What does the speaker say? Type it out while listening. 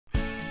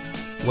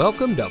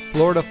Welcome to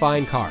Florida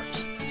Fine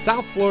Cars,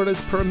 South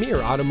Florida's premier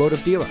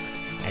automotive dealer.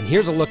 And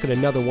here's a look at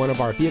another one of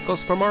our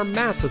vehicles from our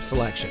massive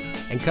selection,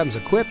 and comes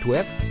equipped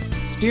with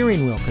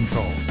steering wheel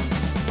controls,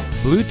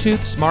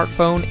 Bluetooth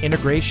smartphone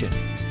integration,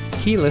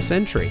 keyless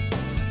entry,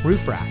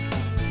 roof rack,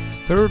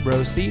 third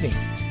row seating,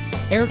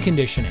 air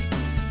conditioning,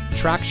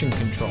 traction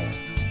control,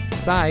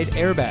 side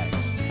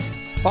airbags,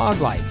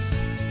 fog lights,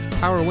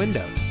 power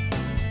windows,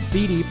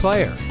 CD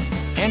player,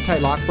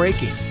 anti-lock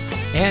braking,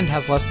 and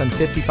has less than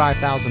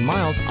 55,000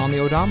 miles on the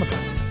odometer.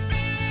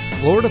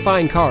 Florida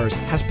Fine Cars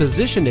has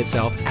positioned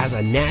itself as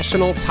a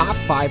national top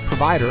 5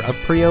 provider of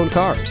pre-owned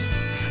cars.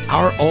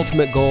 Our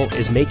ultimate goal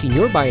is making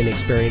your buying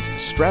experience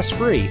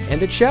stress-free,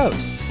 and it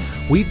shows.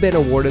 We've been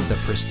awarded the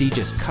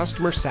prestigious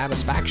Customer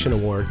Satisfaction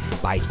Award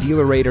by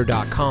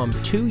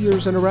DealerRater.com 2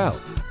 years in a row.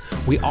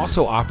 We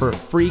also offer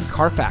free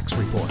Carfax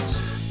reports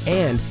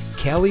and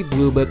Kelley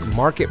Blue Book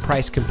market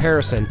price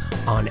comparison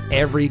on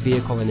every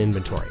vehicle in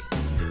inventory.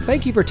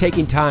 Thank you for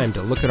taking time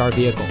to look at our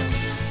vehicles.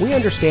 We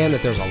understand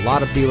that there's a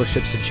lot of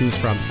dealerships to choose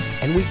from,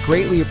 and we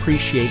greatly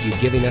appreciate you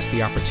giving us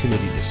the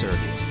opportunity to serve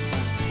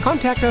you.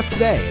 Contact us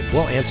today and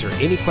we'll answer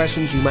any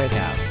questions you might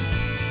have.